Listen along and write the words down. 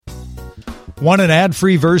Want an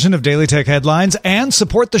ad-free version of Daily Tech Headlines and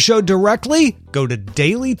support the show directly? Go to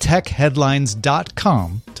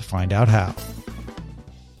dailytechheadlines.com to find out how.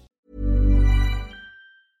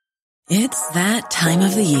 It's that time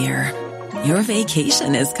of the year. Your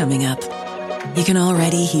vacation is coming up. You can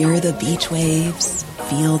already hear the beach waves,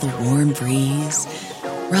 feel the warm breeze,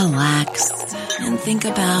 relax, and think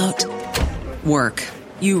about work.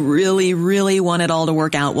 You really, really want it all to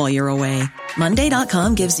work out while you're away.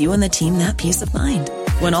 Monday.com gives you and the team that peace of mind.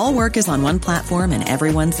 When all work is on one platform and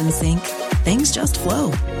everyone's in sync, things just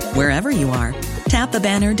flow. Wherever you are, tap the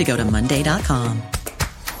banner to go to Monday.com.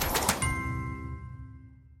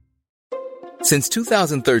 Since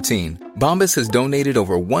 2013, Bombas has donated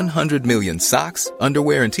over 100 million socks,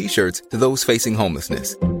 underwear, and T-shirts to those facing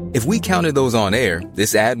homelessness. If we counted those on air,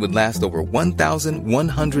 this ad would last over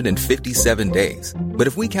 1,157 days. But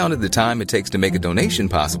if we counted the time it takes to make a donation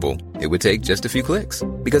possible, it would take just a few clicks.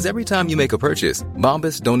 Because every time you make a purchase,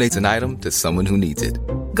 Bombas donates an item to someone who needs it.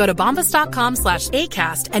 Go to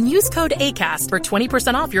bombas.com/ACAST and use code ACAST for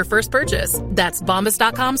 20% off your first purchase. That's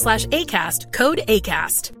bombas.com/ACAST, code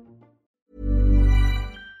ACAST.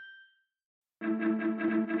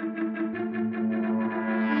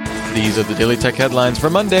 These are the Daily Tech Headlines for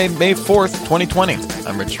Monday, May 4th, 2020.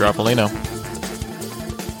 I'm Rich Stroffolino.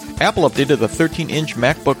 Apple updated the 13-inch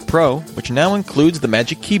MacBook Pro, which now includes the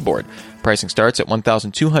Magic Keyboard. Pricing starts at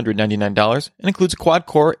 $1,299 and includes a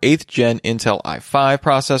quad-core 8th Gen Intel i5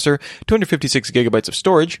 processor, 256 gigabytes of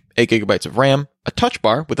storage, 8 gigabytes of RAM, a touch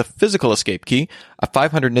bar with a physical escape key, a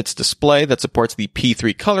 500 nits display that supports the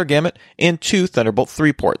P3 color gamut, and 2 Thunderbolt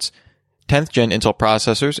 3 ports. 10th Gen Intel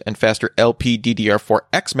processors and faster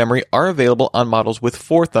LPDDR4X memory are available on models with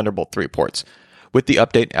 4 Thunderbolt 3 ports. With the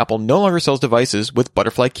update, Apple no longer sells devices with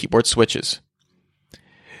butterfly keyboard switches.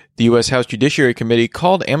 The U.S. House Judiciary Committee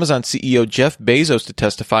called Amazon CEO Jeff Bezos to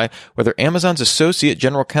testify whether Amazon's Associate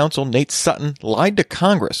General Counsel Nate Sutton lied to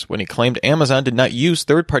Congress when he claimed Amazon did not use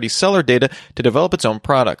third-party seller data to develop its own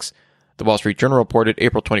products. The Wall Street Journal reported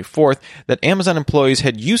April 24th that Amazon employees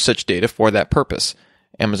had used such data for that purpose.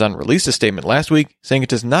 Amazon released a statement last week saying it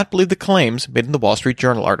does not believe the claims made in the Wall Street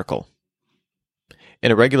Journal article.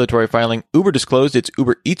 In a regulatory filing, Uber disclosed its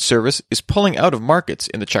Uber Eats service is pulling out of markets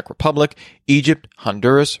in the Czech Republic, Egypt,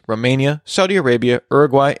 Honduras, Romania, Saudi Arabia,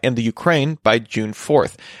 Uruguay, and the Ukraine by June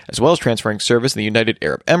 4th, as well as transferring service in the United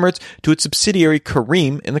Arab Emirates to its subsidiary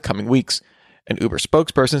Careem in the coming weeks. An Uber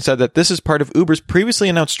spokesperson said that this is part of Uber's previously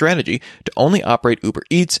announced strategy to only operate Uber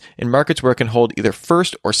Eats in markets where it can hold either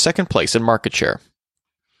first or second place in market share.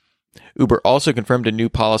 Uber also confirmed a new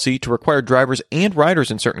policy to require drivers and riders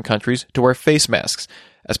in certain countries to wear face masks.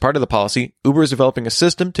 As part of the policy, Uber is developing a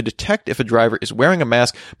system to detect if a driver is wearing a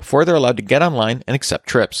mask before they're allowed to get online and accept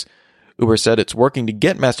trips. Uber said it's working to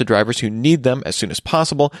get masks to drivers who need them as soon as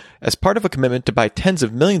possible as part of a commitment to buy tens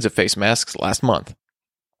of millions of face masks last month.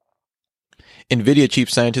 NVIDIA chief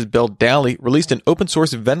scientist Bill Daly released an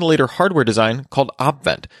open-source ventilator hardware design called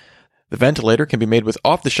OpVent. The ventilator can be made with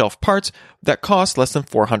off-the-shelf parts that cost less than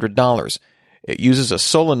 $400. It uses a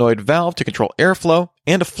solenoid valve to control airflow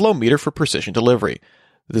and a flow meter for precision delivery.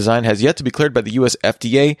 The design has yet to be cleared by the U.S.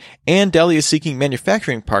 FDA, and Daly is seeking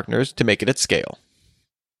manufacturing partners to make it at scale.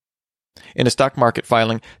 In a stock market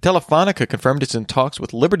filing, Telefonica confirmed it's in talks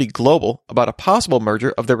with Liberty Global about a possible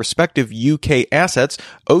merger of their respective UK assets,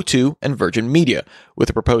 O2 and Virgin Media, with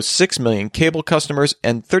a proposed 6 million cable customers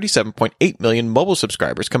and 37.8 million mobile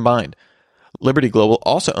subscribers combined. Liberty Global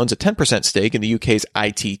also owns a 10% stake in the UK's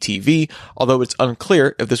ITTV, although it's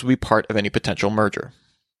unclear if this will be part of any potential merger.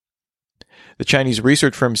 The Chinese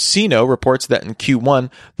research firm Sino reports that in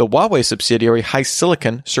Q1, the Huawei subsidiary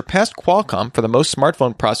HiSilicon surpassed Qualcomm for the most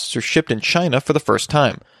smartphone processors shipped in China for the first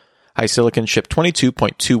time. HiSilicon shipped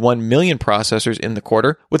 22.21 million processors in the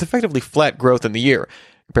quarter, with effectively flat growth in the year,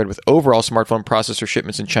 compared with overall smartphone processor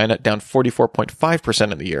shipments in China down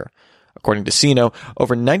 44.5% in the year. According to Sino,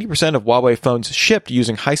 over 90% of Huawei phones shipped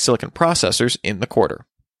using HiSilicon processors in the quarter.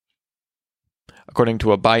 According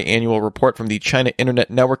to a biannual report from the China Internet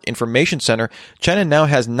Network Information Center, China now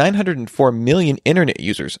has 904 million internet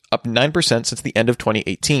users, up 9% since the end of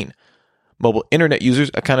 2018. Mobile internet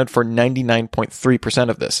users accounted for 99.3%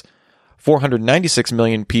 of this. 496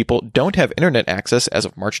 million people don't have internet access as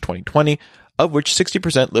of March 2020, of which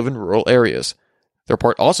 60% live in rural areas. The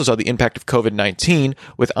report also saw the impact of COVID-19,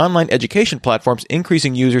 with online education platforms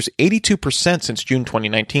increasing users 82% since June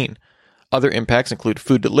 2019. Other impacts include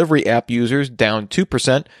food delivery app users down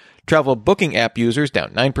 2%, travel booking app users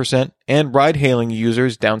down 9%, and ride-hailing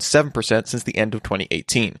users down 7% since the end of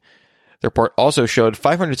 2018. The report also showed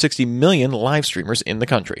 560 million live streamers in the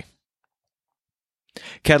country.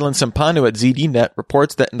 Catalin Sampanu at ZDNet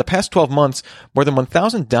reports that in the past 12 months, more than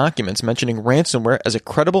 1,000 documents mentioning ransomware as a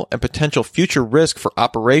credible and potential future risk for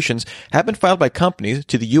operations have been filed by companies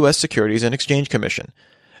to the U.S. Securities and Exchange Commission.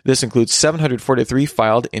 This includes 743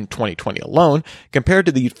 filed in 2020 alone, compared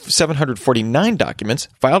to the 749 documents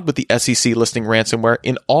filed with the SEC listing ransomware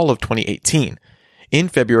in all of 2018. In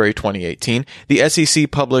February 2018, the SEC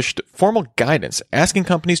published formal guidance asking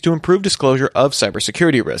companies to improve disclosure of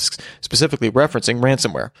cybersecurity risks, specifically referencing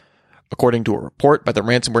ransomware. According to a report by the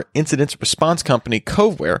ransomware incident response company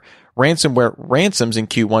Coveware, ransomware ransoms in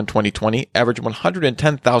Q1 2020 averaged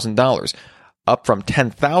 $110,000, up from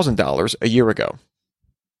 $10,000 a year ago.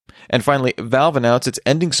 And finally, Valve announced it's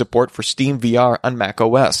ending support for Steam VR on Mac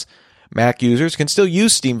OS. Mac users can still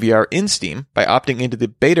use SteamVR in Steam by opting into the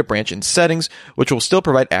beta branch in Settings, which will still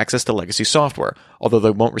provide access to legacy software, although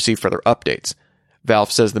they won't receive further updates.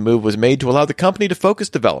 Valve says the move was made to allow the company to focus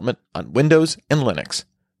development on Windows and Linux.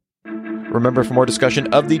 Remember, for more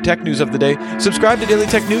discussion of the tech news of the day, subscribe to Daily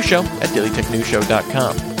Tech News Show at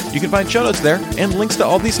dailytechnewsshow.com. You can find show notes there and links to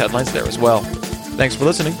all these headlines there as well. Thanks for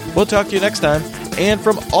listening. We'll talk to you next time. And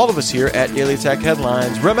from all of us here at Daily Tech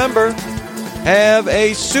Headlines, remember, have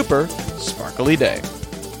a super sparkly day.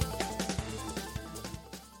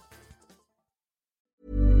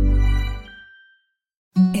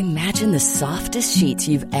 Imagine the softest sheets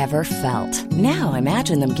you've ever felt. Now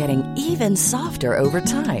imagine them getting even softer over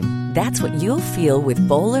time. That's what you'll feel with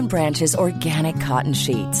Boll & Branch's organic cotton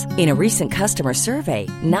sheets. In a recent customer survey,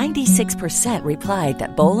 96% replied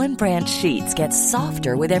that Boll & Branch sheets get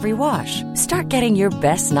softer with every wash. Start getting your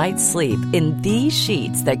best night's sleep in these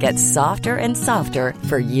sheets that get softer and softer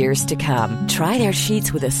for years to come. Try their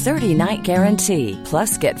sheets with a 30-night guarantee.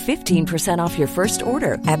 Plus, get 15% off your first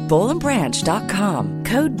order at bollandbranch.com.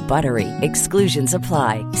 Code BUTTERY. Exclusions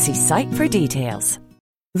apply. See site for details.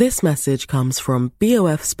 This message comes from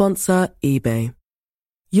BOF sponsor eBay.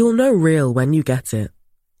 You'll know real when you get it.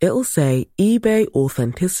 It'll say eBay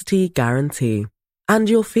Authenticity Guarantee. And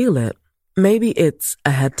you'll feel it. Maybe it's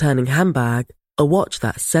a head-turning handbag, a watch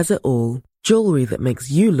that says it all, jewelry that makes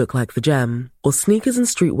you look like the gem, or sneakers and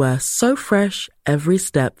streetwear so fresh every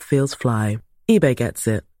step feels fly. eBay gets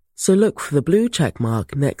it. So look for the blue check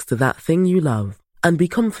mark next to that thing you love. And be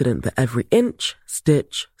confident that every inch,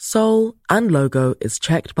 stitch, sole, and logo is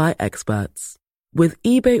checked by experts. With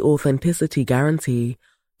eBay Authenticity Guarantee,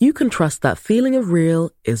 you can trust that feeling of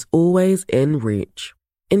real is always in reach.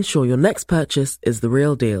 Ensure your next purchase is the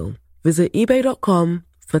real deal. Visit eBay.com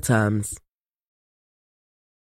for terms.